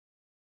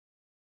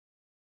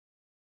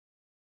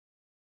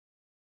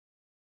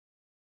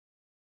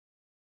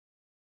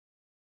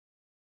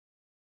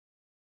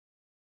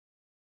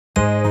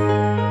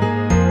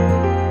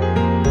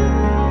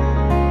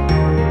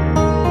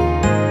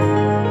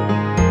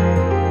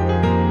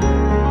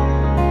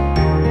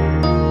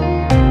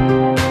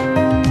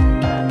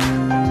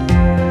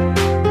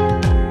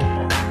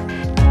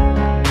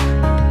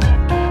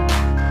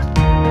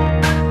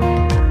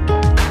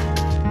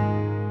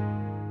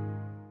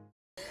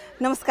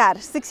नमस्कार।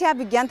 शिक्षा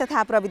विज्ञान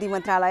तथा प्रविधि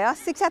मन्त्रालय,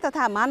 शिक्षा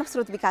तथा मानव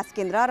स्रोत विकास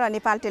केन्द्र र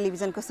नेपाल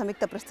टेलिभिजनको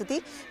संयुक्त प्रस्तुति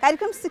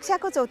कार्यक्रम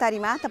शिक्षाको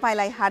चौतारीमा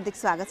तपाईलाई हार्दिक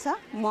स्वागत छ।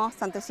 म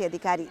सन्तोषी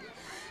अधिकारी।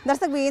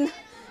 दर्शकवृन्द,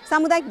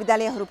 सामुदायिक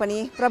विद्यालयहरू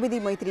पनि प्रविधि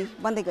मैत्री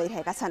बन्दै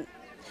गइरहेका छन्।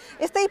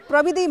 यस्तै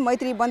प्रविधि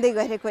मैत्री बन्दै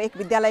गइरहेको एक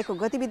विद्यालयको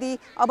गतिविधि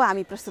अब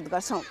हामी प्रस्तुत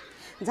गर्छौं।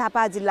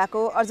 झापा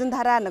जिल्लाको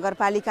अर्जुनधारा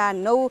नगरपालिका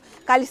 9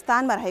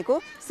 कालिस्तानमा रहेको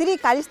श्री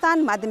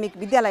कालिस्तान माध्यमिक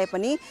विद्यालय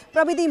पनि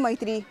प्रविधि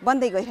मैत्री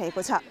बन्दै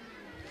गइरहेको छ।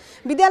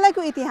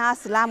 विद्यालयको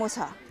इतिहास लामो छ।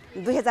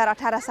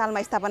 2018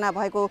 सालमा स्थापना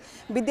भएको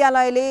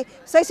विद्यालयले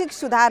शैक्षिक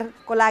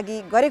सुधारको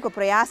लागि गरेको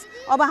प्रयास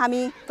अब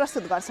हामी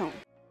प्रस्तुत गर्छौं।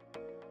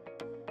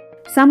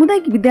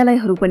 सामुदायिक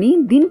विद्यालयहरू पनि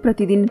दिन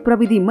प्रतिदिन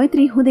प्रविधि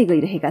मैत्री हुँदै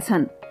गइरहेका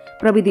छन्।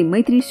 प्रविधि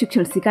मैत्री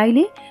शिक्षण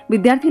सिकाइले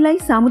विद्यार्थीलाई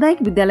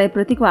सामुदायिक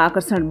विद्यालयप्रतिको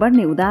आकर्षण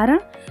बढ्ने उदाहरण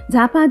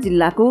झापा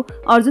जिल्लाको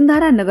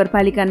अर्जुनधारा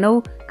नगरपालिका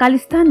 9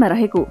 कालिस्तानमा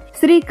रहेको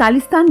श्री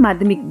कालिस्तान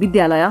माध्यमिक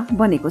विद्यालय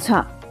बनेको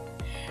छ।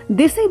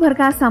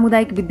 देशैभरका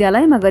सामुदायिक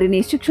विद्यालयमा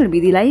गरिने शिक्षण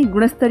विधिलाई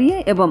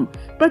गुणस्तरीय एवं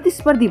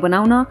प्रतिस्पर्धी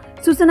बनाउन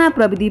सूचना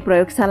प्रविधि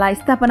प्रयोगशाला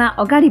स्थापना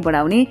अगाडि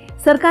बढाउने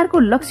सरकारको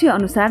लक्ष्य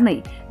अनुसार नै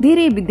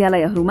धेरै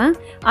विद्यालयहरूमा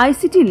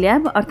आईसीटी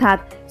ल्याब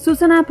अर्थात्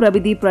सूचना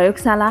प्रविधि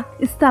प्रयोगशाला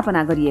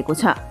स्थापना गरिएको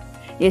छ।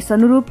 यस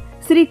अनुरूप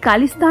श्री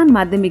कालिस्तान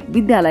माध्यमिक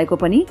विद्यालयको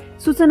पनि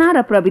सूचना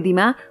र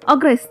प्रविधिमा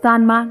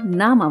अग्रस्थानमा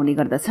नाम आउने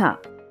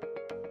गर्दछ।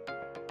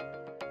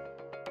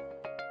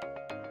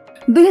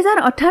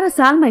 2018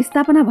 सालमा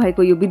स्थापना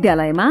भएको यो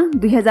विद्यालयमा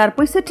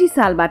 2065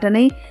 सालबाट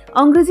नै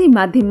अंग्रेजी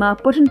माध्यममा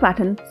पठन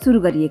पाठन सुरु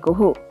गरिएको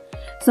हो।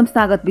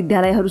 संस्थागत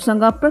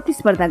विद्यालयहरूसँग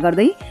प्रतिस्पर्धा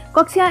गर्दै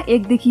कक्षा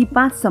 1 देखि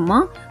 5 सम्म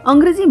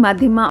अंग्रेजी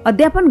माध्यममा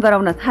अध्यापन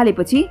गराउन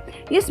थालेपछि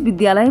यस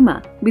विद्यालयमा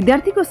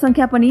विद्यार्थीको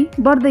संख्या पनि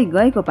बढ्दै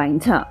गएको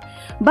पाइन्छ।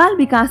 बाल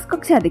विकास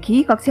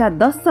कक्षादेखि कक्षा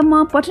 10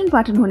 सम्म पठन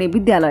पाठन हुने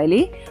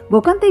विद्यालयले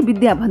भोकन्तै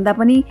विद्या भन्दा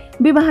पनि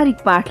व्यावहारिक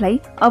पाठलाई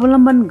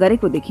अवलम्बन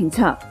गरेको देखिन्छ।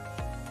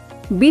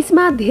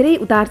 बीचमा धेरै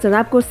उतार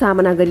चढावको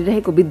सामना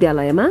गरिरहेको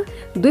विद्यालयमा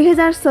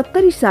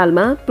 2070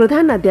 सालमा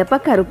प्रधान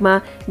अध्यापकका रूपमा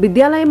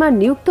विद्यालयमा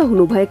नियुक्त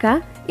हुनुभएका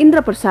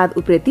इन्द्रप्रसाद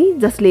उप्रेती,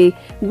 जसले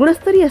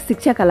गुणस्तरीय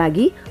शिक्षाका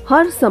लागि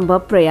हर सम्भव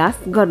प्रयास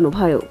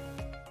गर्नुभयो।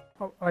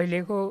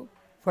 अहिलेको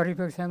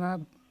परिप्रेक्ष्यमा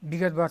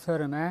विगत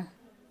वर्षहरूमा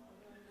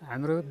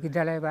हाम्रो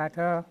विद्यालयबाट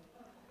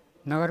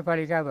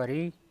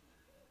नगरपालिकाभरि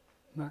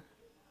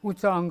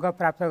उच्च अङ्क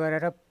प्राप्त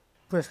गरेर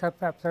पुरस्कार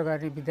प्राप्त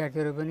गर्ने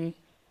विद्यार्थीहरू पनि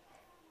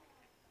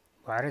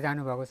भएर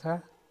जानुभएको छ।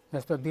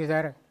 जस्तो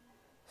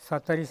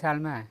 2070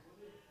 सालमा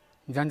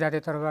जनजाति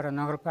तर्फबाट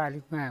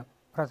नगरपालिकामा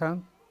प्रथम,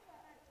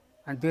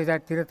 अनि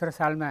 2073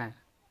 सालमा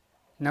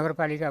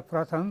नगरपालिका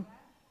प्रथम,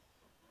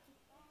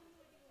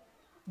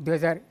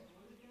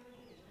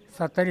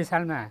 2070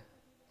 सालमा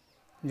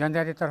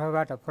जनजाति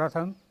तर्फबाट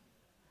प्रथम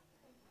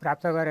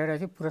प्राप्त गरेर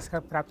चाहिँ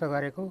पुरस्कार प्राप्त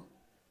गरेको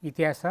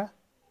इतिहास छ।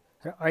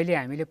 र अहिले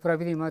हामीले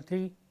प्रविधि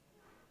मैत्री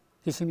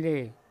किसिमले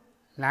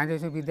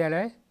लाँदैछौँ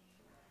विद्यालय।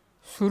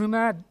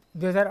 सुरुमा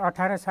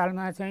 2018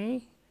 सालमा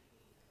चाहिँ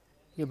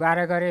यो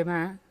 12 गरेमा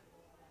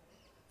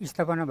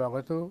स्थापना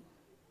भएको थियो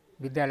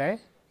विद्यालय।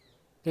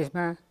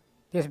 त्यसमा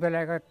त्यस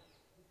बेलाका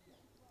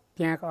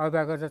त्यहाँका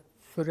अभिभावक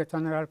सूर्य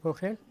चन्द्रलाल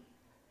पोखरेल,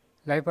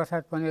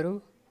 लयप्रसाद पनेरू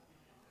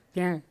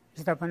त्यहाँ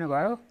स्थापना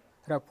भयो।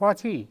 र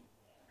पछि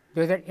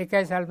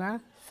 2021 सालमा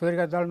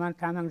स्वर्गीय दलमान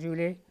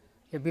तामाङज्यूले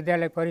यो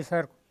विद्यालय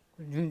परिसर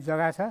जुन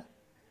जग्गा छ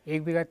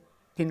 1 बिघा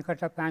 3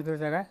 कट्टा 5 रोज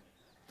जग्गा,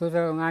 त्यो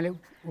जग्गा उहाँले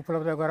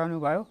उपलब्ध गराउनु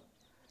भयो।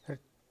 र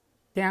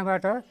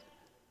त्यहाँबाट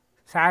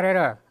सारेर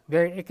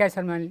 2021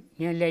 सालमा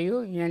यहाँ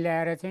ल्याइयो। यहाँ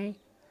ल्याएर चाहिँ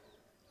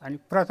अनि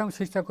प्रथम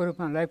शिक्षकको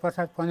रूपमा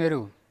लयप्रसाद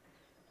पनेरूले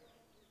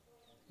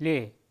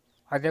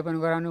अध्यापन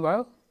गराउनु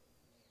भयो।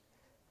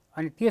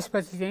 अनि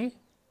त्यसपछि चाहिँ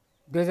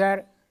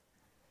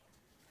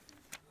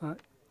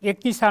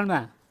 2031 सालमा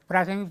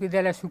प्राथमिक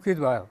विद्यालय स्वीकृत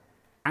भयो।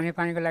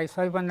 खानेपानीको लागि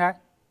सबैभन्दा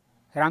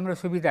राम्रो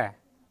सुविधा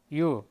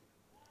यो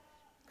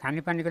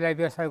खानेपानीको लागि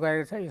व्यवस्था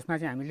गरेको छ। यसमा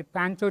चाहिँ हामीले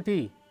 5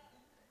 चोटि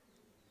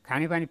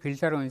खानेपानी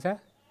फिल्टर हुन्छ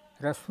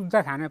र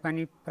शुद्ध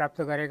खानेपानी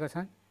प्राप्त गरेका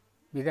छन्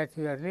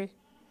विद्यार्थीहरूले।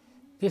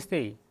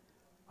 त्यस्तै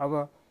अब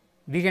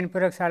विज्ञान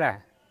प्रयोगशाला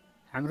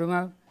हाम्रोमा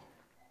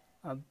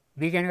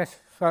विज्ञानका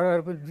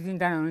सरहरू पनि 2-3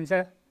 जना हुनुहुन्छ,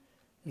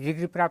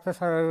 डिग्री प्राप्त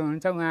सरहरू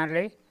हुनुहुन्छ।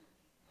 उहाँहरूले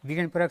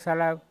विज्ञान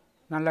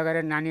प्रयोगशालामा लगेर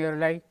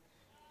नानीहरूलाई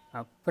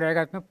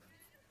प्रयोगात्मक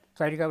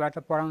तरिकाबाट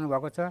पढाउनु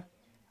भएको छ।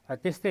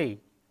 त्यस्तै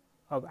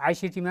अब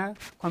आइसिटीमा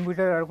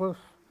कम्प्युटरहरूको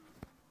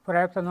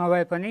प्रयोग त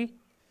नभए पनि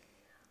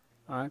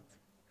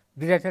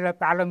विद्यार्थीलाई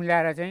पालो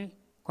मिलाएर चाहिँ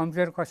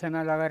कम्प्युटर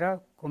कक्षामा लगेर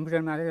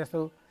कम्प्युटरमा जस्तो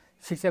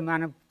शिक्षा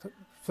मानव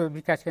स्रोत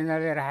विकास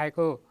केन्द्रले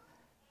राखेको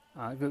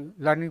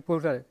लर्निङ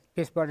पोर्टल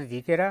त्यसबाट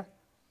झिकेर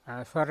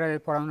सरले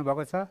पढाउनु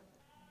भएको छ।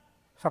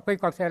 सबै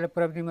कक्षालाई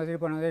प्रविधि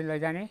मैत्री बनाउँदै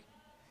लैजाने।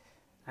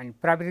 अनि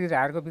प्राविधिक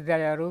धारको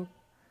विद्यालयहरू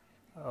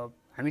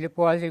हामीले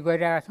पहल चाहिँ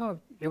गरिरहेका छौँ।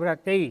 एउटा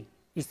त्यही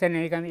स्थानीय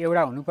निकायमा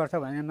एउटा हुनुपर्छ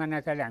भन्ने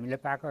मान्यताले हामीले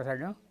पाएको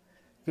छैनौँ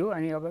त्यो।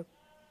 अनि अब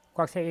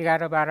कक्षा 11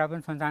 र 12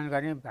 पनि सञ्चालन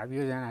गर्ने भावी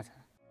योजना छ।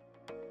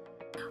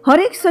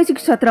 हरेक शैक्षिक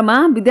सत्रमा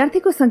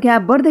विद्यार्थीको संख्या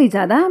बढ्दै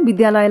जाँदा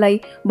विद्यालयलाई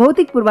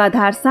भौतिक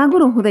पूर्वाधार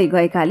साँगुरो हुँदै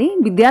गएकाले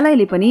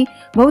विद्यालयले पनि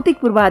भौतिक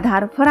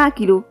पूर्वाधार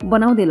फराकिलो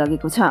बनाउँदै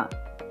लगेको छ।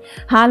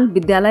 हाल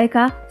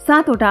विद्यालयका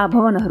 7वटा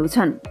भवनहरू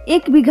छन्।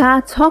 1 बिघा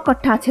 6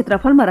 कट्ठा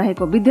क्षेत्रफलमा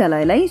रहेको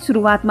विद्यालयलाई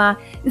सुरुवातमा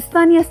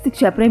स्थानीय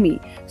शिक्षा प्रेमी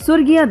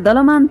स्वर्गीय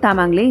दलमान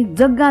तामाङले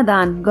जग्गा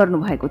दान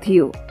गर्नुभएको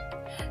थियो।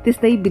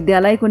 त्यस्तै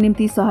विद्यालयको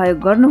निम्ति सहयोग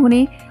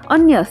गर्नुहुने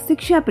अन्य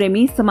शिक्षा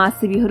प्रेमी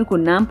समाजसेवीहरूको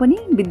नाम पनि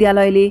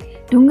विद्यालयले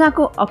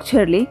ढुङ्गाको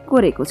अक्षरले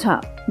कोरेको छ।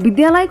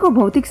 विद्यालयको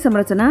भौतिक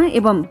संरचना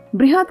एवं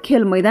बृहत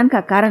खेल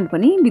मैदानका कारण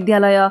पनि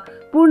विद्यालय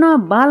पूर्ण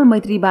बाल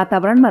मैत्री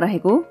वातावरणमा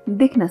रहेको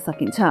देख्न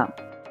सकिन्छ।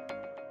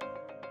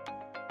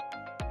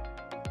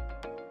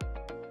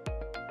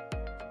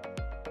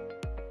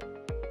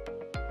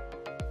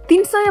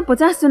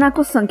 350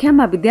 जनाको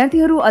संख्यामा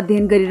विद्यार्थीहरू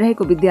अध्ययन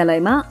गरिरहेको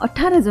विद्यालयमा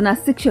 18 जना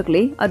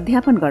शिक्षकले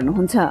अध्यापन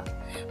गर्नुहुन्छ।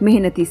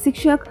 मेहनती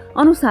शिक्षक,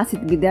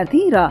 अनुशासित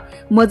विद्यार्थी र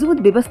मजबुत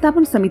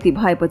व्यवस्थापन समिति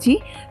भएपछि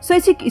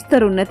शैक्षिक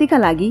स्तर उन्नतिका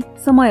लागि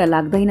समय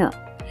लाग्दैन।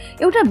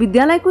 एउटा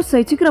विद्यालयको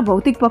शैक्षिक र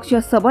भौतिक पक्ष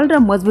सबल र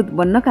मजबुत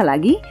बन्नका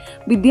लागि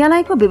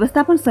विद्यालयको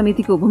व्यवस्थापन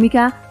समितिको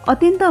भूमिका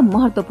अत्यन्त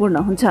महत्त्वपूर्ण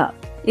हुन्छ।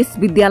 यस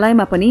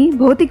विद्यालयमा पनि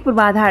भौतिक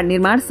पूर्वाधार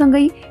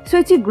निर्माणसँगै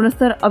शैक्षिक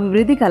गुणस्तर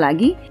अभिवृद्धिका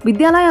लागि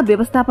विद्यालय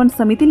व्यवस्थापन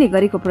समितिले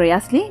गरेको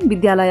प्रयासले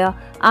विद्यालय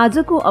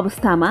आजको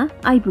अवस्थामा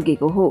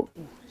आइपुगेको हो।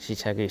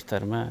 शिक्षाको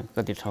स्तरमा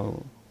कति ठाउँ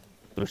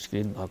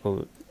पुरस्कृत भएको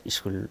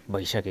स्कुल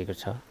भइसकेको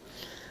छ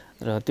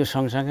र त्यो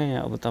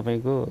सँगसँगै अब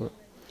तपाईको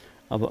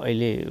अब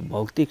अहिले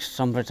भौतिक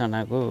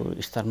संरचनाको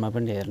स्तरमा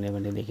पनि हेर्ने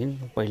भनेदेखि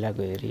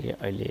पहिलाको हेरी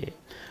अहिले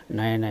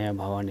नयाँ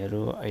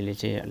भवनहरू अहिले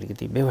चाहिँ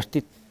अलिकति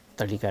व्यवस्थित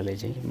तरिकाले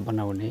चाहिँ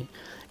बनाउने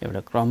एउटा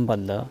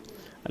क्रमबद्ध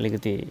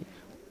अलिकति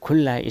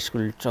खुल्ला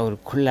स्कुल चौर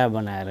खुल्ला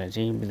बनाएर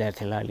चाहिँ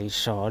विद्यार्थीलाई अलिक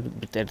सहज,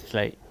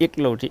 विद्यार्थीलाई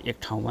एकलौटी एक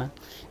ठाउँमा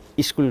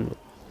स्कुल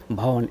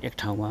भवन एक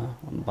ठाउँमा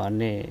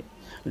भन्ने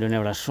जुन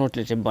एउटा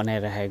सोचले चाहिँ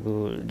बनाइरहेको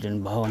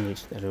जुन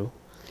भवनहरू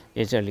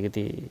यो चाहिँ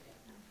अलिकति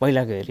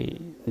पहिलाको हेरी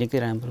निकै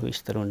राम्रो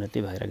स्तर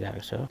उन्नति भएर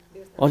गएको छ।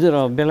 हजुर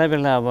अब बेला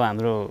बेला अब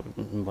हाम्रो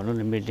भनौँ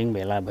न मिटिङ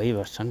भेला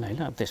भइबस्छन्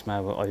होइन। त्यसमा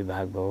अब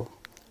अभिभावक भयो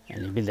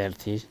अनि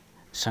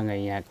विद्यार्थीसँगै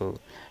यहाँको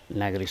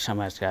नागरिक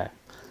समाजका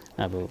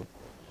अब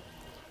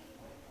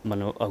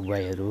भनौँ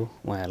अगुवाईहरू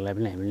उहाँहरूलाई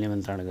पनि हामीले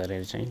निमन्त्रण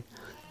गरेर चाहिँ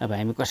अब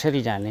हामी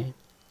कसरी जाने,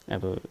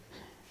 अब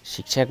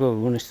शिक्षाको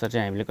गुणस्तर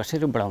चाहिँ हामीले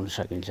कसरी बढाउन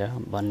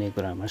सकिन्छ भन्ने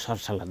कुरामा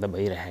सरसल्लाह त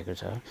भइरहेको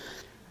छ।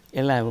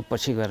 यसलाई अब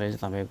पछि गएर चाहिँ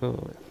तपाईँको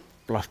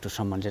 +2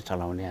 सम्म चाहिँ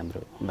चलाउने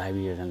हाम्रो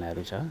भावी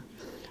योजनाहरू छ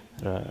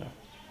र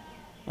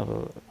अब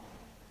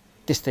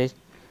त्यस्तै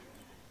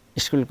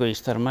स्कुलको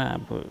स्तरमा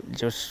अब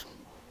जस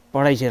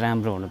पढाइ चाहिँ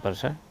राम्रो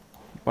हुनुपर्छ,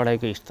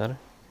 पढाइको स्तर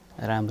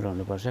राम्रो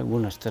हुनुपर्छ,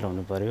 गुणस्तर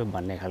हुनु पर्यो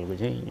भन्ने खालको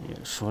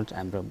चाहिँ सोच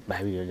हाम्रो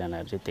भावी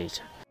योजनाहरू चाहिँ त्यही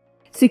छ।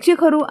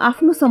 शिक्षकहरू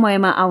आफ्नो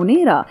समयमा आउने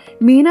र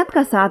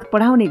मेहनतका साथ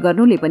पढाउने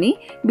गर्नुले पनि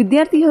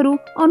विद्यार्थीहरू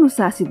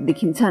अनुशासित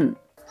देखिन्छन्।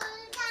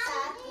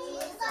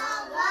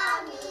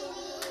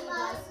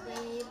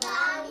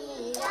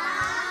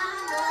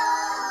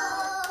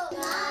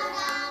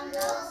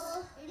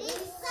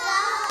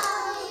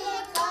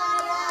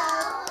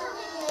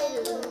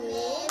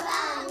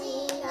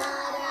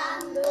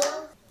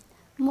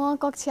 म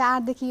कक्षा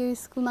 8 देखि यो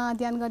स्कुलमा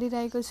अध्ययन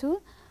गरिरहेको छु।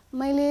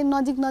 मैले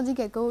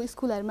नजिकहरूको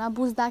स्कुलहरुमा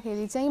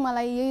बुझ्दाखेरि चाहिँ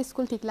मलाई यही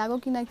स्कुल ठीक लाग्यो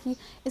किनकि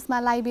यसमा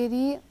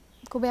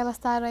लाइब्रेरीको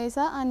व्यवस्था रहेछ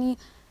अनि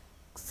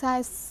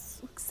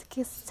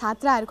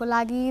छात्राहरूको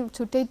लागि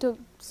छुट्टै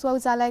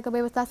शौचालयको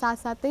व्यवस्था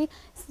साथसाथै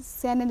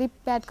स्यानिटरी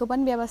प्याडको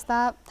पनि व्यवस्था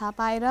थाहा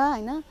पाएर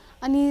हैन।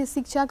 अनि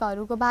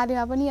शिक्षकहरूको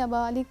बारेमा पनि अब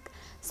अलिक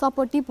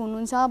सपोर्टिभ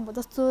हुनुहुन्छ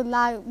जस्तो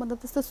मतलब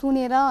त्यस्तो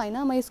सुनेर हैन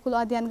म स्कुल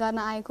अध्ययन गर्न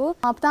आएको।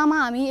 हप्तामा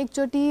हामी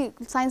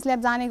एकचोटी साइन्स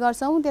ल्याब जाने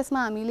गर्छौं।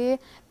 त्यसमा हामीले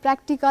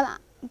प्र्याक्टिकल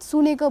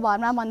सुनेको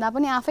भरमा भन्दा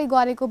पनि आफै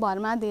गरेको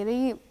भरमा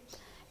धेरै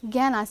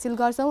ज्ञान हासिल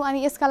गर्छौं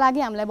अनि यसका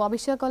लागि हामीलाई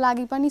भविष्यको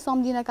लागि पनि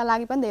सम्झिनका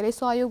लागि पनि धेरै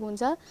सहयोग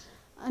हुन्छ।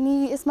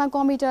 अनि यसमा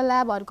कम्प्युटर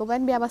ल्याबहरुको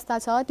पनि व्यवस्था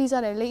छ।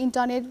 टिचरहरुले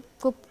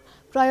इन्टरनेटको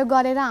प्रयोग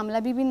गरेर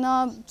हामीलाई विभिन्न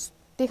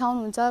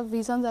देखाउनुहुन्छ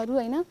भिजन्सहरु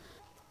हैन।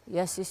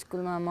 यस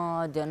स्कुलमा म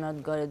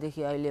अध्ययन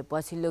गरेदेखि अहिले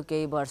पछिल्लो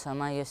केही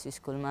वर्षमा यस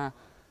स्कुलमा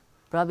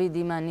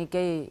प्रविधिमा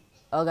निकै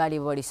अगाडि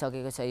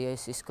बढिसकेको छ।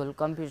 यस स्कुल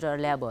कम्प्युटर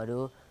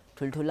ल्याबहरु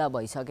ठुलठुला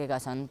भइसकेका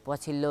छन्।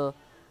 पछिल्लो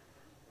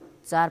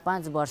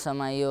 4-5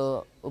 वर्षमा यो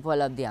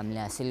उपलब्धि हामीले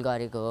हासिल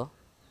गरेको हो।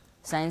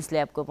 साइन्स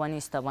ल्याबको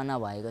पनि स्थापना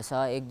भएको छ,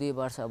 1-2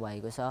 वर्ष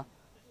भएको छ।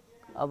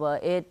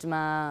 अब 8 मा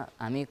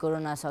हामी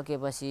कोरोना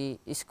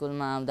सकेपछि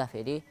स्कुलमा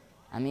आउँदाखेरि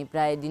हामी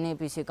प्राय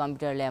दिनैपछि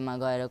कम्प्युटर ल्याबमा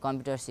गएर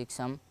कम्प्युटर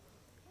सिक्छौं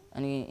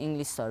अनि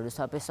इंग्लिशहरु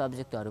सबै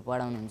सब्जेक्टहरु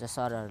पढाउनुहुन्छ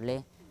सरहरुले।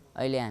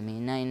 अहिले हामी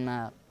 9 मा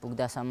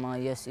पुग्दासम्म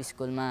यस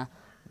स्कुलमा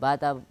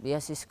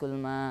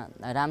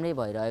राम्रै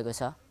भइरहेको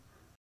छ।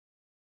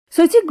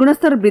 शैक्षिक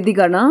गुणस्तर वृद्धि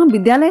गर्न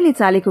विद्यालयले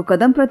चालेको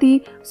कदमप्रति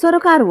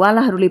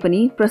सरकारवालाहरूले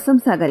पनि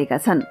प्रशंसा गरेका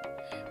छन्।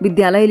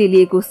 विद्यालयले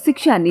लिएको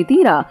शिक्षा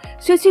नीति र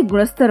शैक्षिक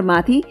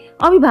गुणस्तरमाथि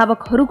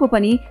अभिभावकहरूको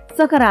पनि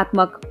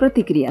सकारात्मक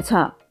प्रतिक्रिया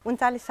छ।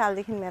 39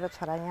 सालदेखि मेरो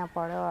छोरा यहाँ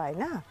पढ्यो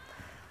हैन।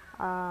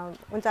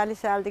 39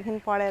 सालदेखि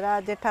पढेर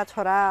जेठा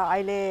छोरा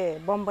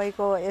अहिले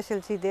बम्बईको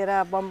एसएलसी दिएर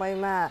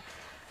बम्बईमा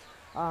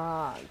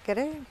के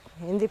अरे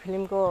हिन्दी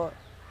फिल्मको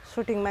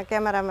सुटिङमा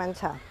क्यामेराम्यान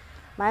छ।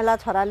 माइला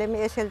छोराले पनि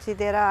एसएलसी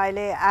दिएर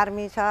अहिले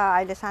आर्मी छ,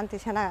 अहिले शान्ति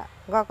सेना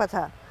गएको छ।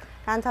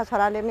 कान्छा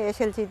छोराले पनि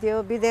एसएलसी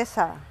दियो, विदेश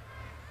छ।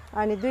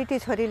 अनि दुईटी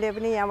छोरीले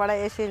पनि यहाँबाट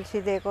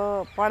एसएलसी दिएको।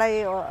 पढाइ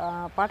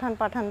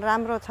पठन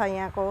राम्रो छ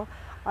यहाँको।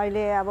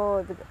 अहिले अब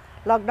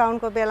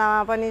लकडाउनको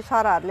बेलामा पनि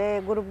सरहरूले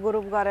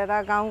ग्रुप गरेर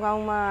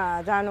गाउँमा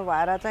जानु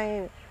भएर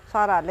चाहिँ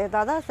सरहरूले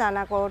 10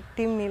 जनाको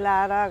टिम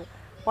मिलाएर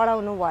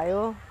पढाउनु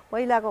भयो।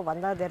 पहिलाको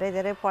भन्दा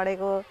धेरै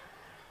पढेको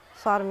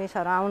सर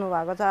मिसहरू आउनु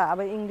भएको छ। अब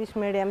इङ्ग्लिस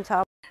मिडियम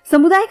छ।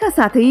 समुदायका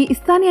साथै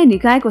स्थानीय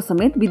निकायको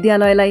समेत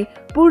विद्यालयलाई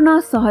पूर्ण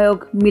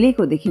सहयोग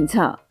मिलेको देखिन्छ।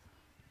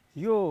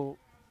 यो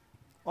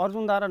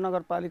अर्जुनधारा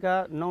नगरपालिका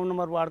 9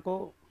 नम्बर वार्डको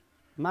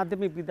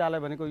माध्यमिक विद्यालय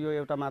भनेको यो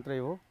एउटा मात्रै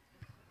हो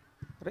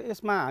र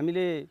यसमा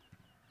हामीले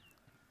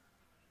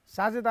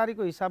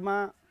साझेदारीको हिसाबमा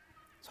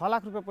 6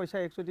 लाख रुपियाँ पैसा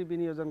एकचोटि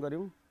विनियोजन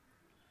गऱ्यौँ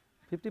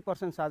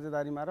 50%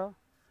 साझेदारीमा र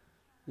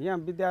यहाँ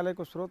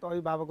विद्यालयको स्रोत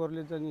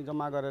अभिभावकहरूले चाहिँ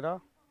जम्मा गरेर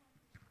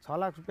 6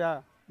 लाख रुपियाँ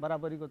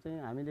बराबरीको चाहिँ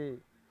हामीले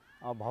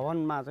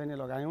भवनमा चाहिँ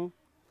लगायौँ।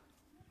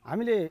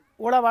 हामीले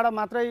ओडाबाट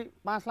मात्रै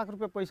 5 लाख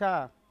रुपियाँ पैसा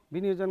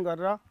विनियोजन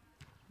गरेर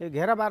यो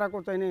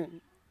घेराबाराको चाहिँ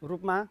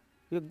रूपमा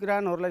यो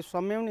ग्रान्टहरूलाई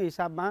सम्याउने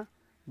हिसाबमा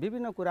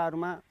विभिन्न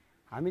कुराहरूमा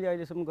हामीले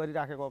अहिलेसम्म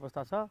गरिराखेको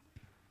अवस्था छ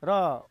र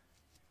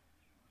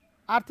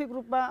आर्थिक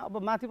रूपमा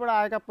अब माथिबाट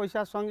आएका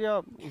पैसा सङ्घीय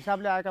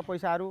हिसाबले आएका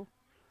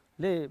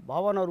पैसाहरूले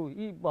भवनहरू,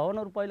 यी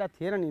भवनहरू पहिला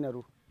थिएनन्,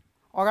 यिनीहरू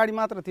अगाडि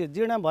मात्र थिए,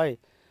 जीर्ण भए,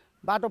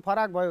 बाटो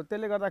फराक भयो।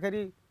 त्यसले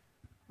गर्दाखेरि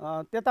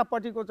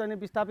त्यतापट्टिको चाहिँ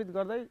विस्थापित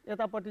गर्दै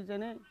यतापट्टि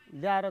चाहिँ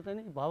ल्याएर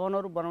चाहिँ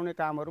भवनहरू बनाउने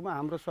कामहरूमा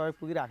हाम्रो सहयोग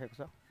पुगिराखेको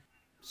छ।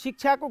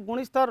 शिक्षाको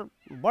गुणस्तर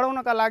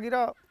बढाउनका लागि र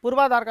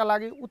पूर्वाधारका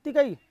लागि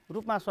उत्तिकै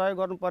रूपमा सहयोग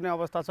गर्नुपर्ने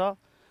अवस्था छ।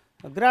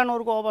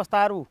 ग्रान्टहरूको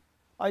अवस्थाहरू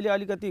अहिले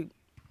अलिकति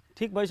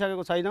ठिक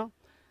भइसकेको छैन।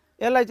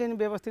 यसलाई चाहिँ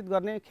व्यवस्थित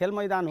गर्ने खेल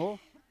मैदान हो।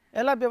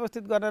 यसलाई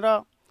व्यवस्थित गरेर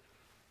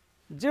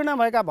जीर्ण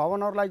भएका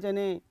भवनहरूलाई चाहिँ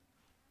नि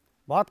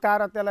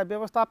भत्काएर त्यसलाई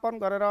व्यवस्थापन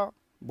गरेर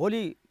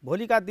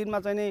भोलिका दिनमा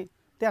चाहिँ नि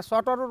त्यहाँ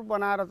सटरहरू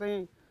बनाएर चाहिँ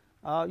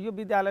यो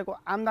विद्यालयको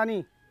आम्दानी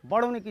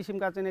बढाउने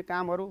किसिमका चाहिँ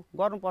कामहरू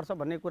गर्नुपर्छ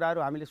भन्ने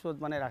कुराहरू हामीले सोच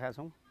बनाइराखेका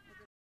छौँ।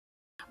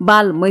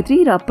 बाल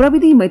मैत्री र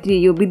प्रविधि मैत्री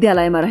यो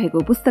विद्यालयमा रहेको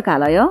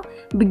पुस्तकालय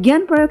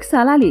विज्ञान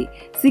प्रयोगशालाले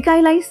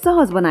सिकाइलाई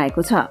सहज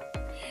बनाएको छ।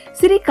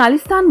 श्री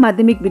कालिस्तान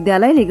माध्यमिक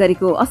विद्यालयले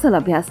गरेको असल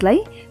अभ्यासलाई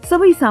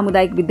सबै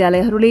सामुदायिक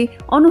विद्यालयहरूले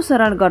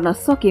अनुसरण गर्न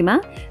सकेमा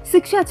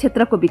शिक्षा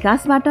क्षेत्रको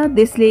विकासबाट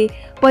देशले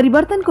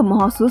परिवर्तनको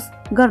महसुस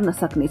गर्न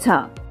सक्नेछ।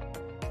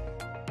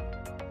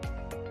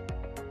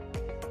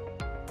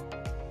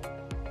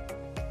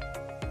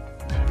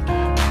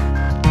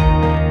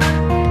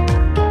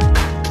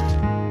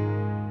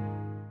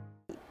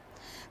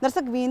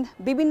 दर्शकवृन्द,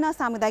 विभिन्न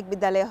सामुदायिक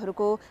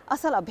विद्यालयहरूको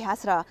असल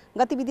अभ्यास र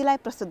गतिविधिलाई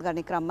प्रस्तुत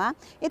गर्ने क्रममा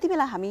यति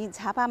बेला हामी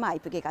झापामा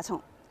आइपुगेका छौँ।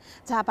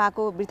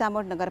 झापाको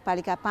बिर्तामोड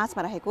नगरपालिका 5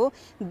 मा रहेको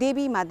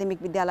देवी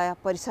माध्यमिक विद्यालय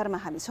परिसरमा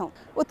हामी छौँ।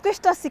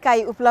 उत्कृष्ट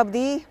सिकाइ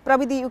उपलब्धि,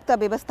 प्रविधियुक्त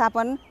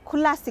व्यवस्थापन,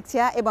 खुल्ला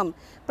शिक्षा एवं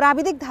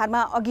प्राविधिक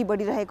धारमा अघि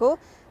बढिरहेको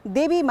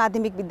देवी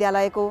माध्यमिक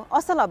विद्यालयको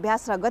असल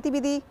अभ्यास र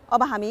गतिविधि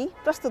अब हामी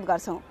प्रस्तुत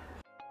गर्छौँ।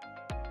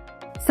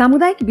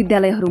 सामुदायिक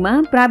विद्यालयहरूमा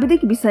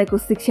प्राविधिक विषयको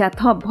शिक्षा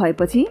थप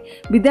भएपछि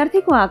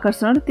विद्यार्थीको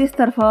आकर्षण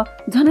त्यसतर्फ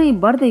झनै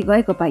बढ्दै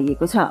गएको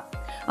पाइएको छ।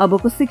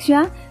 अबको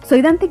शिक्षा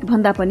सैद्धान्तिक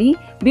भन्दा पनि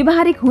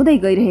व्यवहारिक हुँदै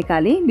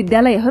गइरहेकाले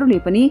विद्यालयहरूले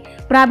पनि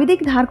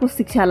प्राविधिक धारको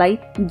शिक्षालाई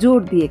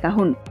जोड दिएका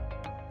हुन्।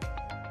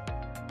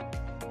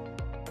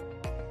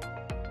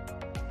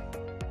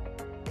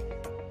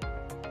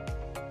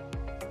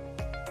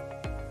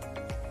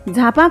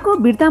 झापाको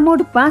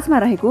बिर्तामोड 5 मा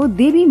रहेको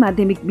देवी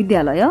माध्यमिक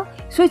विद्यालय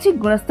शैक्षिक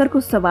गुणस्तरको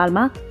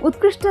सवालमा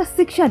उत्कृष्ट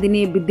शिक्षा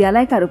दिने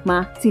विद्यालयका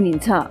रूपमा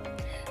चिनिन्छ।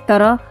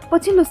 तर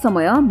पछिल्लो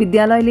समय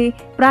विद्यालयले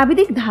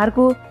प्राविधिक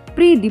धारको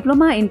pre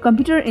diploma in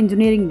computer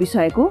engineering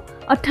विषयको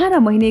 18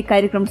 महिने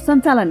कार्यक्रम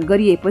सञ्चालन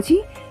गरिएपछि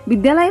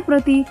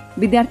विद्यालयप्रति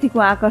विद्यार्थीको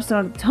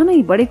आकर्षण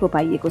झनै बढेको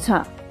पाइएको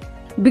छ।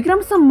 विक्रम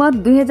सम्वत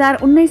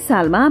 2019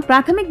 सालमा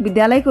प्राथमिक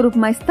विद्यालयको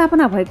रूपमा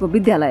स्थापना भएको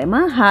विद्यालयमा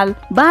हाल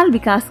बाल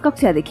विकास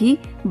कक्षादेखि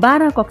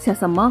 12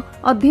 कक्षासम्म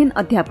अध्ययन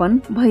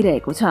अध्यापन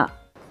भइरहेको छ।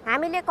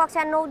 हामीले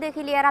कक्षा 9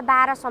 देखि लिएर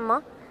 12 सम्म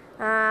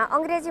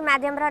अंग्रेजी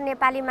माध्यम र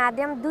नेपाली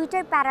माध्यम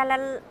दुईटै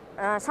प्यारालल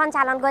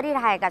सञ्चालन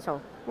गरिरहेका छौँ।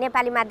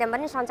 नेपाली माध्यम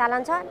पनि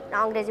सञ्चालन छ,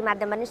 अंग्रेजी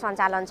माध्यम पनि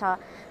सञ्चालन छ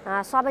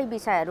सबै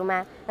विषयहरूमा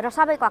र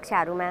सबै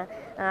कक्षाहरूमा।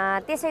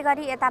 त्यसै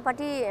गरी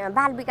यतापट्टि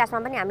बाल विकासमा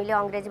पनि हामीले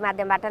अंग्रेजी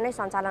माध्यमबाट नै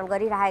सञ्चालन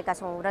गरिरहेका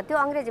छौँ र त्यो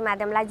अंग्रेजी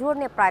माध्यमलाई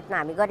जोड्ने प्रयत्न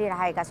हामी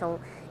गरिरहेका छौँ।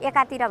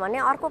 एकातिर भने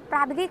अर्को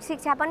प्राविधिक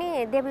शिक्षा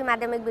पनि देवी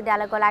माध्यमिक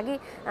विद्यालयको लागि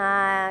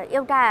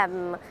एउटा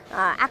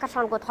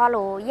आकर्षणको थलो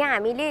हो। यहाँ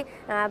हामीले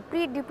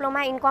pre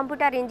diploma in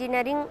computer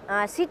engineering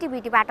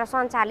सिटिभिटीबाट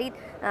सञ्चालित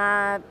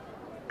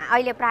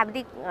अहिले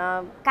प्राविधिक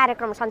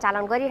कार्यक्रम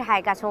सञ्चालन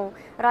गरिरहेका छौँ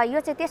र यो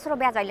चाहिँ तेस्रो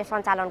ब्याच अहिले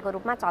सञ्चालनको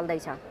रूपमा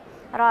चल्दैछ।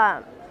 र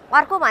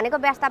अर्को भनेको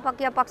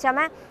व्यवस्थापकीय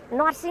पक्षमा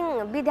नर्सिङ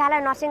विद्यालय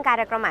नर्सिङ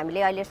कार्यक्रम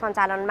हामीले अहिले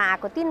सञ्चालनमा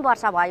आएको 3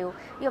 वर्ष भयो।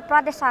 यो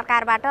प्रदेश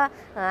सरकारबाट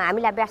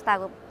हामीलाई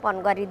व्यवस्थापन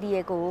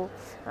गरिदिएको हो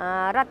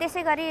र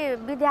त्यसै गरी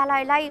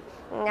विद्यालयलाई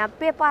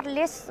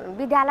पेपरलेस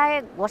विद्यालय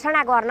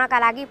घोषणा गर्नका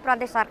लागि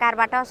प्रदेश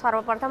सरकारबाट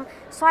सर्वप्रथम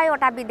 100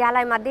 वटा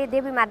विद्यालयमध्ये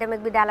देवी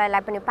माध्यमिक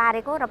विद्यालयलाई पनि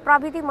पारेको र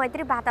प्रविधि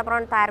मैत्री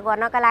वातावरण तयार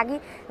गर्नका लागि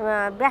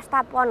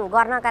व्यवस्थापन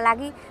गर्नका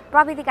लागि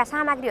प्रविधिका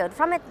सामग्रीहरू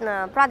समेत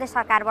प्रदेश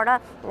सरकारबाट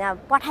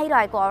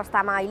पठाइरहेको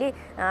अवस्थामा अहिले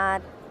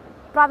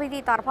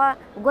प्रविधितर्फ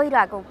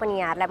गइरहेको पनि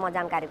यहाँहरूलाई म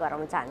जानकारी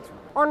गराउन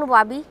चाहन्छु।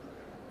 अनुभवी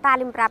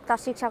तालिम प्राप्त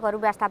शिक्षकहरू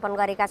व्यवस्थापन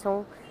गरेका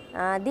छौँ।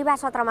 दिवा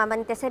सत्रमा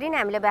पनि त्यसरी नै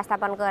हामीले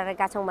व्यवस्थापन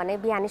गरेका छौँ भने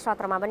बिहानी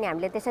सत्रमा पनि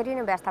हामीले त्यसरी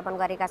नै व्यवस्थापन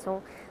गरेका छौँ।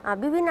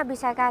 विभिन्न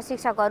विषयका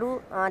शिक्षकहरू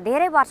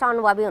धेरै वर्ष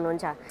अनुभवी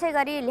हुनुहुन्छ। त्यसै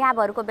गरी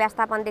ल्याबहरूको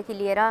व्यवस्थापनदेखि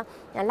लिएर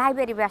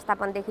लाइब्रेरी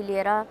व्यवस्थापनदेखि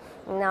लिएर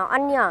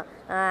अन्य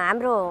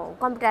हाम्रो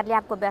कम्प्युटर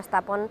ल्याबको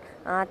व्यवस्थापन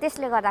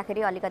त्यसले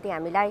गर्दाखेरि अलिकति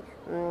हामीलाई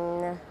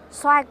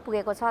सहयोग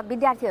पुगेको छ।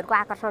 विद्यार्थीहरूको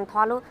आकर्षण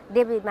थलो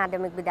देवी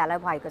माध्यमिक विद्यालय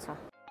भएको छ।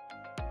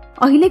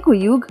 अहिलेको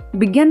युग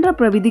विज्ञान र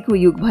प्रविधिको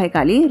युग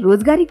भएकाले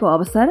रोजगारीको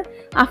अवसर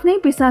आफ्नै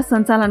पेसा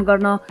सञ्चालन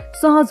गर्न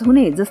सहज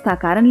हुने जस्ता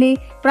कारणले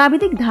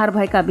प्राविधिक धार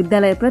भएका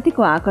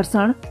विद्यालयप्रतिको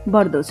आकर्षण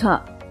बढ्दो छ।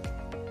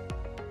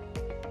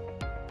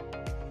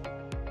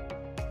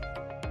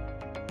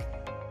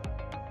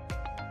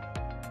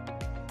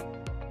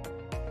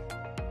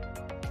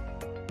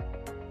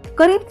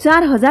 करिब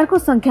 4000 को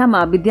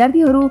संख्यामा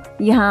विद्यार्थीहरू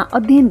यहाँ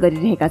अध्ययन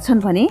गरिरहेका छन्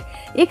भने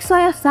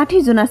 160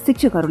 जना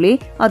शिक्षकहरूले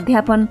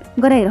अध्यापन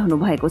गराइरहनु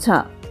भएको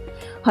छ।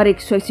 हरेक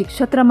शैक्षिक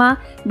सत्रमा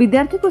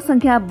विद्यार्थीको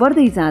संख्या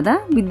बढ्दै जाँदा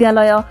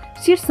विद्यालय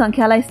सिट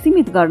संख्यालाई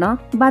सीमित गर्न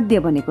बाध्य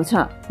बनेको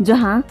छ,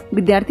 जहाँ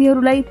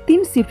विद्यार्थीहरूलाई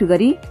 3 शिफ्ट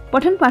गरी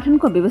पठन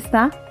पाठनको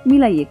व्यवस्था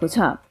मिलाइएको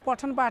छ।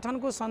 पठन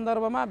पाठनको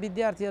सन्दर्भमा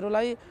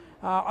विद्यार्थीहरूलाई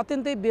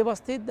अत्यन्तै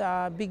व्यवस्थित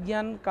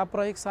विज्ञानका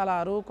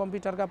प्रयोगशालाहरू,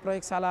 कम्प्युटरका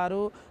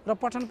प्रयोगशालाहरू र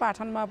पठन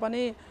पाठनमा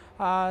पनि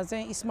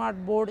चाहिँ स्मार्ट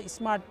बोर्ड,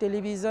 स्मार्ट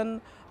टेलिभिजन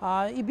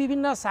यी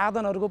विभिन्न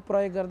साधनहरूको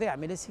प्रयोग गर्दै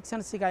हामीले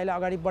शिक्षण सिकाइलाई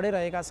अगाडि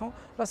बढाइरहेका छौँ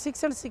र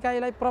शिक्षण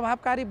सिकाइलाई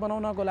प्रभावकारी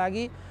बनाउनको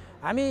लागि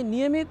हामी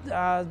नियमित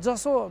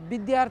जसो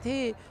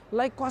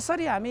विद्यार्थीलाई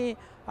कसरी हामी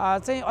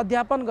चाहिँ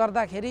अध्यापन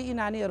गर्दाखेरि यी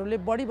नानीहरूले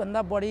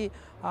बढीभन्दा बढी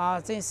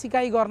चाहिँ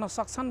सिकाइ गर्न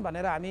सक्छन्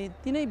भनेर हामी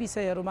तिनै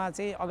विषयहरूमा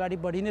चाहिँ अगाडि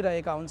बढी नै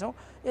रहेका हुन्छौँ।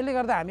 यसले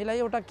गर्दा हामीलाई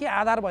एउटा के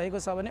आधार भएको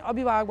छ भने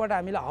अभिभावकबाट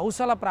हामीलाई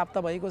हौसला प्राप्त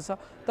भएको छ,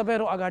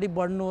 तपाईँहरू अगाडि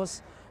बढ्नुहोस्,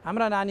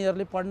 हाम्रा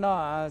नानीहरूले पढ्न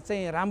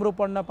चाहिँ राम्रो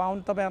पढ्न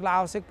पाउन्, तपाईँहरूलाई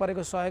आवश्यक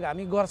परेको सहयोग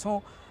हामी गर्छौँ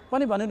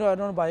पनि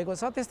भनिरहनु भएको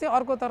छ। त्यस्तै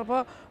अर्कोतर्फ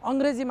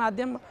अङ्ग्रेजी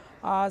माध्यम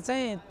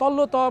चाहिँ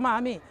तल्लो तहमा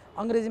हामी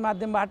अङ्ग्रेजी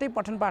माध्यमबाटै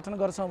पठन पाठन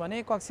गर्छौँ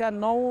भने कक्षा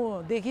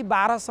 9 देखि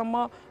 12 सम्म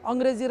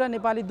अङ्ग्रेजी र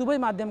नेपाली दुवै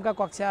माध्यमका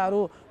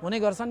कक्षाहरू हुने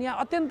गर्छन्। यहाँ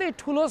अत्यन्तै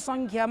ठुलो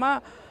सङ्ख्यामा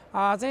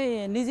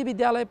चाहिँ निजी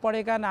विद्यालय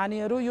पढेका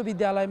नानीहरू यो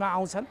विद्यालयमा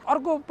आउँछन्।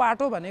 अर्को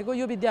पाटो भनेको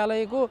यो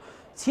विद्यालयको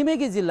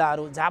छिमेकी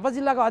जिल्लाहरू, झापा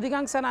जिल्लाका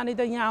अधिकांश नानी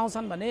त यहाँ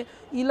आउँछन् भने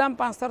इलाम,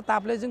 पाँचथर,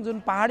 ताप्लेजुङ जुन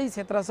पहाडी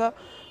क्षेत्र छ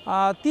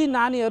ती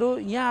नानीहरू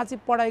यहाँ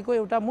चाहिँ पढाइको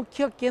एउटा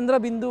मुख्य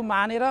केन्द्रबिन्दु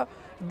मानेर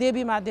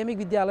देवी माध्यमिक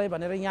विद्यालय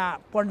भनेर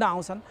यहाँ पढ्न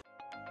आउँछन्।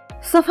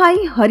 सफाई,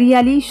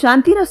 हरियाली,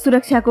 शान्ति र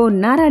सुरक्षाको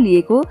नारा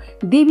लिएको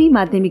देवी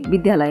माध्यमिक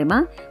विद्यालयमा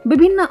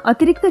विभिन्न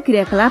अतिरिक्त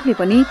क्रियाकलापले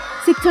पनि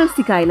शिक्षण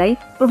सिकाइलाई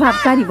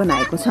प्रभावकारी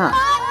बनाएको छ।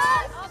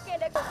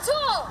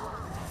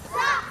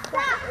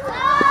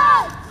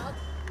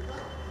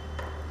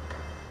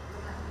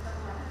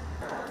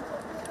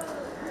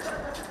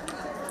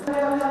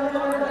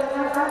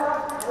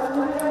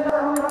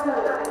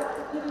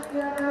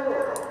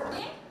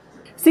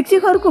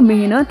 शिक्षकहरूको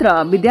मेहनत र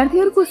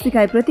विद्यार्थीहरूको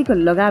सिकाइप्रतिको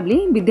लगावले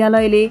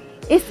विद्यालयले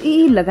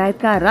एसईई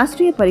लगायतका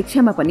राष्ट्रिय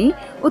परीक्षामा पनि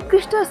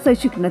उत्कृष्ट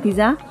शैक्षिक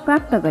नतिजा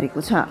प्राप्त गरेको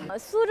छ।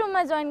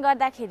 सुरुमा जोइन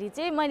गर्दाखेरि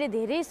चाहिँ मैले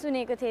धेरै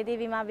सुनेको थिएँ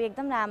देवीमा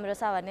एकदम राम्रो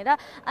छ भनेर,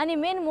 अनि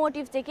मेन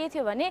मोटिभ चाहिँ के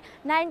थियो भने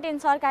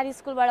 9-10 सरकारी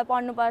स्कुलबाट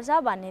पढ्नुपर्छ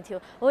भन्ने थियो।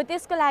 हो,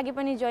 त्यसको लागि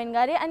पनि जोइन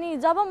गरेँ। अनि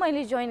जब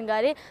मैले जोइन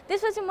गरेँ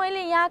त्यसपछि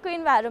मैले यहाँको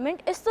इन्भाइरोमेन्ट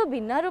यस्तो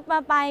भिन्न रूपमा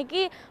पाएँ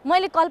कि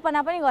मैले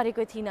कल्पना पनि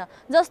गरेको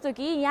थिइनँ। जस्तो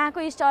कि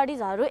यहाँको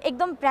स्टडिजहरू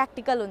एकदम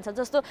प्र्याक्टिकल हुन्छ,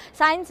 जस्तो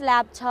साइन्स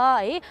ल्याब छ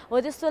है, हो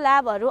त्यस्तो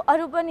ल्याबहरू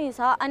अरू पनि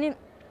छ। अनि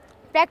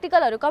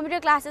प्र्याक्टिकलहरू कम्प्युटर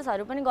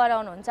क्लासेसहरू पनि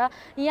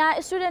गराउनुहुन्छ। यहाँ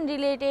स्टुडेन्ट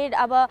रिलेटेड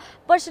अब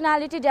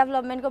पर्सनालिटी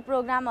डेभलपमेन्टको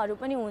प्रोग्रामहरू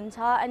पनि हुन्छ।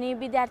 अनि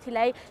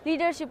विद्यार्थीलाई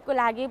लिडरसिपको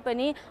लागि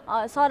पनि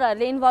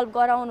सरहरूले इन्भल्भ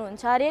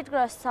गराउनुहुन्छ। रेड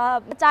क्रस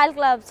छ, चाइल्ड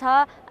क्लब छ,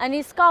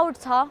 अनि स्काउट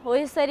छ। हो,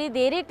 यसरी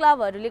धेरै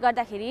क्लबहरूले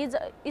गर्दाखेरि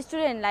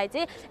स्टुडेन्टलाई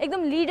चाहिँ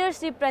एकदम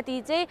लिडरसिपप्रति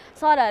चाहिँ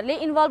सरहरूले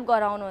इन्भल्भ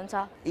गराउनुहुन्छ।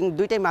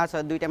 दुईटैमा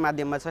छ, दुईटै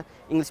माध्यममा छ,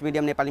 इङ्ग्लिस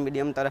मिडियम, नेपाली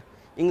मिडियम। तर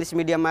इङ्ग्लिस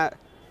मिडियममा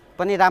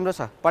पनि राम्रो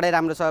छ, पढाइ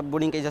राम्रो छ,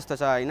 बोर्डिङकै जस्तो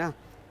छ होइन।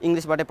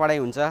 इङ्ग्लिसबाटै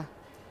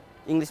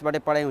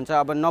पढाइ हुन्छ।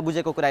 अब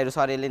नबुझेको कुराहरू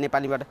सरहरूले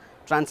नेपालीबाट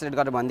ट्रान्सलेट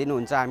गरेर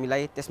भनिदिनुहुन्छ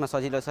हामीलाई, त्यसमा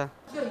सजिलो छ।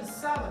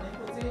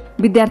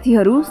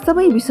 विद्यार्थीहरू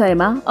सबै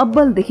विषयमा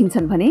अब्बल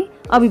देखिन्छन् भने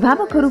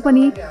अभिभावकहरू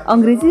पनि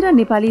अङ्ग्रेजी र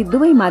नेपाली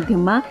दुवै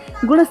माध्यममा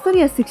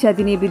गुणस्तरीय शिक्षा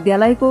दिने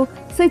विद्यालयको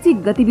शैक्षिक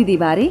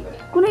गतिविधिबारे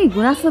कुनै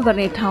गुनासो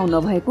गर्ने ठाउँ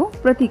नभएको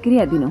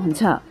प्रतिक्रिया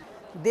दिनुहुन्छ।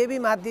 देवी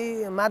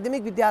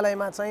माध्यमिक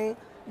विद्यालयमा चाहिँ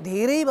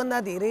धेरैभन्दा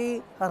धेरै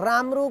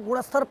राम्रो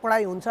गुणस्तर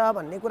पढाइ हुन्छ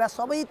भन्ने कुरा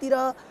सबैतिर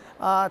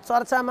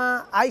चर्चामा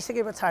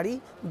आइसके पछाडि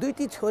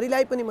दुईटी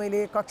छोरीलाई पनि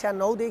मैले कक्षा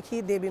 9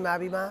 देखि देवी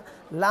माविमा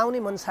लाउने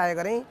मनसाय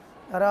गरेँ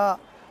र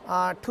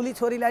ठुली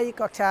छोरीलाई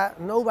कक्षा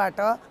 9बाट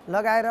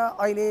लगाएर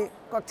अहिले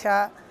कक्षा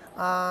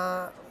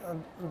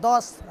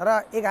 10 र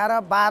 11,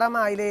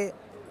 12मा अहिले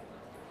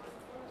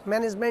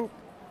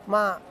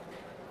म्यानेजमेन्टमा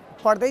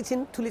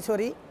पढ्दैछिन् ठुली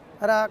छोरी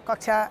र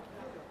कक्षा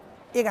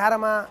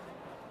 11मा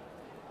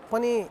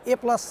पनि A+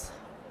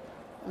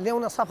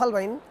 ल्याउन सफल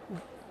भइन्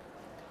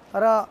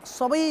र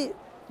सबै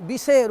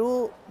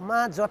विषयहरूमा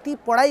जति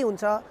पढाइ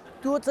हुन्छ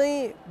त्यो चाहिँ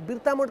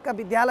बिर्तामोडका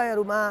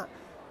विद्यालयहरूमा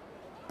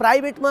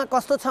प्राइभेटमा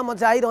कस्तो छ म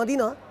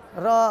जाइरहदिनँ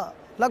र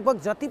लगभग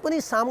जति पनि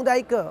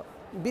सामुदायिक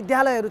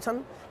विद्यालयहरू छन्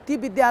ती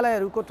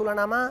विद्यालयहरूको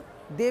तुलनामा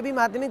देवी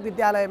माध्यमिक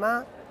विद्यालयमा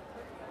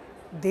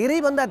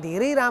धेरैभन्दा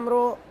धेरै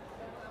राम्रो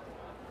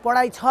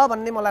पढाइ छ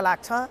भन्ने मलाई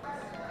लाग्छ।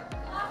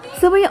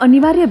 सबै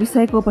अनिवार्य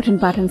विषयको पठन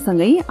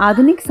पाठनसँगै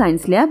आधुनिक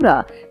साइन्स ल्याब र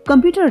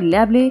कम्प्युटर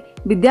ल्याबले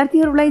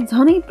विद्यार्थीहरूलाई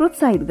झनै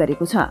प्रोत्साहित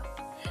गरेको छ।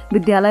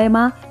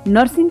 विद्यालयमा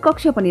नर्सिङ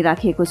कक्ष पनि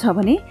राखिएको छ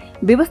भने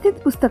व्यवस्थित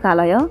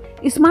पुस्तकालय,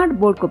 स्मार्ट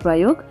बोर्डको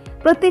प्रयोग,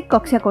 प्रत्येक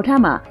कक्षा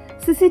कोठामा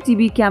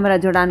सीसीटीभी क्यामेरा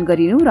जडान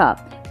गरिनु र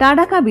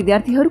टाढाका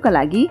विद्यार्थीहरूका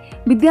लागि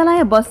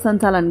विद्यालय बस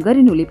सञ्चालन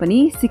गरिनुले पनि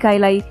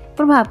सिकाइलाई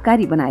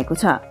प्रभावकारी बनाएको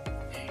छ।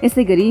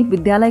 यसैगरी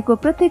विद्यालयको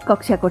प्रत्येक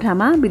कक्षा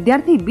कोठामा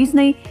विद्यार्थी बीच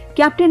नै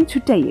क्याप्टेन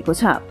छुट्याइएको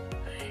छ।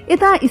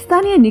 यता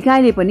स्थानीय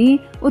निकायले पनि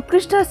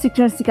उत्कृष्ट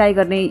शिक्षण सिकाइ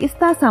गर्ने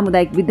यस्ता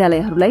सामुदायिक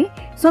विद्यालयहरूलाई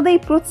सधैँ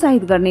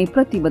प्रोत्साहित गर्ने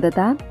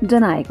प्रतिबद्धता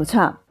जनाएको छ।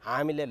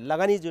 हामीले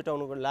लगानी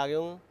जुटाउनको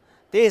लाग्यौं।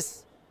 त्यस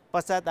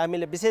पश्चात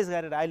हामीले विशेष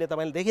गरेर अहिले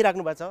तपाईले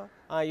देखिराख्नु भएको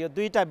छ यो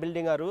दुईटा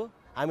बिल्डिङहरू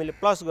हामीले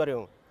प्लस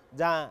गर्यौं,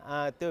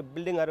 जहाँ त्यो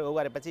बिल्डिङहरू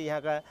गरेपछि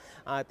यहाँका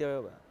त्यो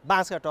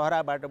बाँसका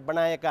टहराबाट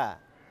बनाएका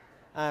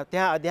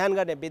त्यहाँ अध्ययन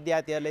गर्ने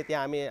विद्यार्थीहरूले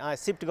त्यहाँ हामी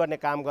शिफ्ट गर्ने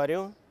काम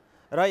गर्यौं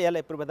र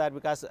यसलाई पूर्वाधार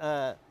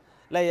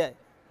विकासलाई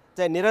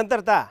चाहिँ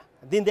निरन्तरता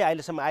दिँदै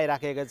अहिलेसम्म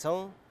आइराखेका छौं।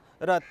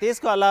 र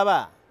त्यसको अलावा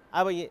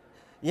अब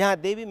यहाँ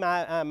देवी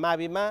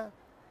माविमा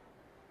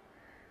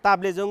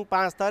ताप्लेजुङ,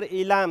 पाँचथर,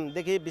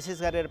 इलामदेखि विशेष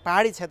गरेर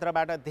पहाडी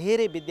क्षेत्रबाट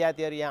धेरै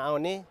विद्यार्थीहरू यहाँ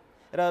आउने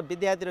र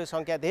विद्यार्थीहरूको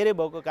सङ्ख्या धेरै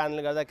भएको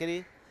कारणले गर्दाखेरि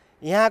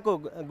यहाँको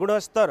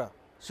गुणस्तर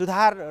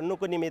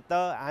सुधार्नुको निमित्त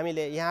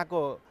हामीले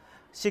यहाँको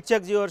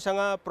शिक्षकज्यूहरूसँग,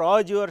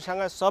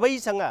 प्रहज्यूहरूसँग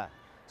सबैसँग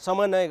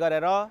समन्वय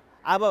गरेर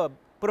अब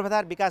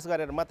पूर्वाधार विकास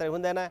गरेर मात्रै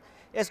हुँदैन,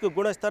 यसको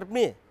गुणस्तर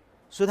पनि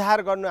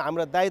सुधार गर्नु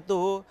हाम्रो दायित्व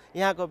हो।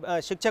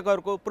 यहाँको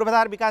शिक्षकहरूको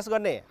पूर्वाधार विकास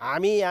गर्ने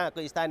हामी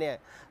यहाँको स्थानीय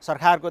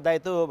सरकारको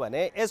दायित्व हो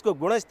भने यसको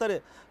गुणस्तर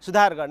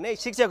सुधार गर्ने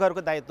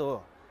शिक्षकहरूको दायित्व हो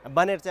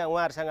भनेर चाहिँ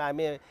उहाँहरूसँग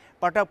हामी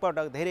पटक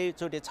पटक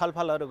धेरैचोटि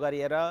छलफलहरू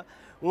गरिएर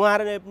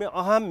उहाँहरूले पनि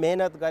अहम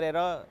मेहनत गरेर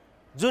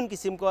जुन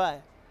किसिमको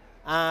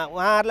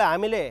उहाँहरूलाई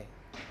हामीले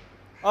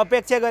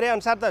अपेक्षा गरे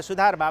अनुसार त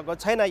सुधार भएको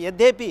छैन,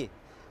 यद्यपि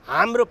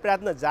हाम्रो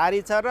प्रयत्न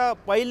जारी छ र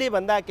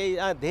पहिलेभन्दा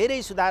केही धेरै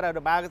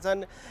सुधारहरू भएको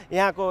छन्।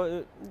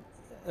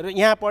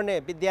 यहाँ पढ्ने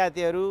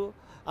विद्यार्थीहरू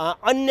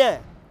अन्य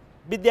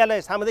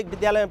विद्यालय सामुदायिक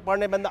विद्यालयमा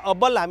पढ्ने भन्दा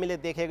अब्बल हामीले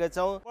देखेका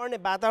छौँ। पढ्ने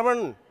वातावरण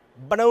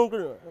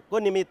बनाउनुको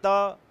निमित्त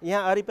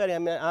यहाँ वरिपरि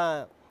हामी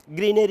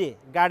ग्रिनेरी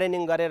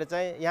गार्डनिङ गरेर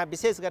चाहिँ यहाँ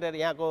विशेष गरेर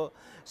यहाँको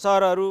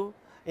सरहरू,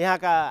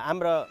 यहाँका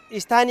हाम्रो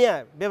स्थानीय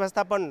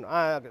व्यवस्थापन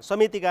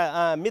समितिका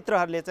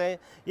मित्रहरूले चाहिँ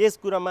यस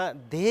कुरामा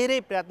धेरै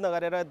प्रयत्न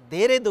गरेर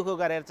धेरै दुःख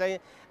गरेर चाहिँ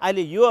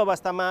अहिले यो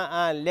अवस्थामा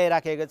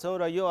ल्याइराखेका छौँ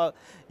र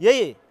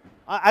यही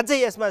अझै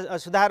यसमा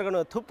सुधार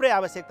गर्नु थुप्रै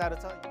आवश्यकताहरू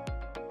छ।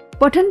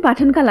 पठन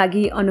पाठनका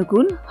लागि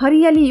अनुकूल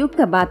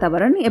हरियालीयुक्त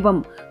वातावरण एवं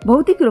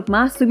भौतिक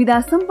रूपमा सुविधा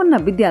सम्पन्न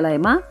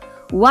विद्यालयमा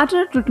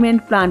वाटर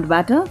ट्रिटमेन्ट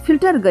प्लान्टबाट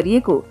फिल्टर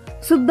गरिएको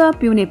शुद्ध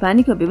पिउने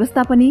पानीको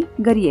व्यवस्था पनि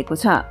गरिएको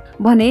छ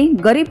भने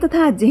गरिब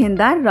तथा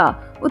जेहेन्दार र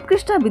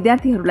उत्कृष्ट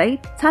विद्यार्थीहरूलाई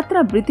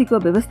छात्रवृत्तिको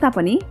व्यवस्था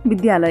पनि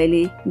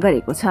विद्यालयले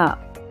गरेको छ।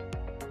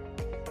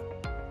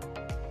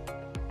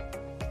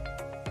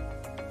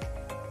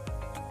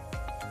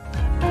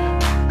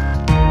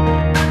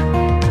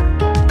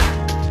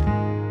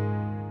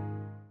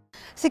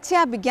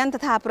 शिक्षा विज्ञान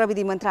तथा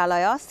प्रविधि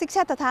मन्त्रालय,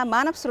 शिक्षा तथा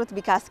मानव स्रोत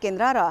विकास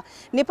केन्द्र र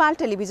नेपाल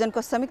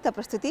टेलिभिजनको संयुक्त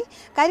प्रस्तुति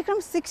कार्यक्रम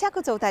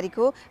शिक्षाको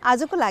चौतारीको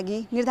आजको लागि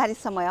निर्धारित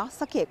समय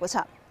सकिएको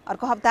छ।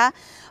 अर्को हप्ता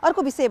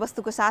अर्को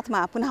विषयवस्तुको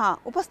साथमा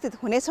पुनः उपस्थित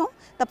हुनेछौँ।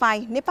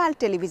 तपाईँ नेपाल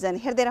टेलिभिजन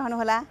हेर्दै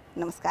रहनुहोला।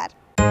 नमस्कार।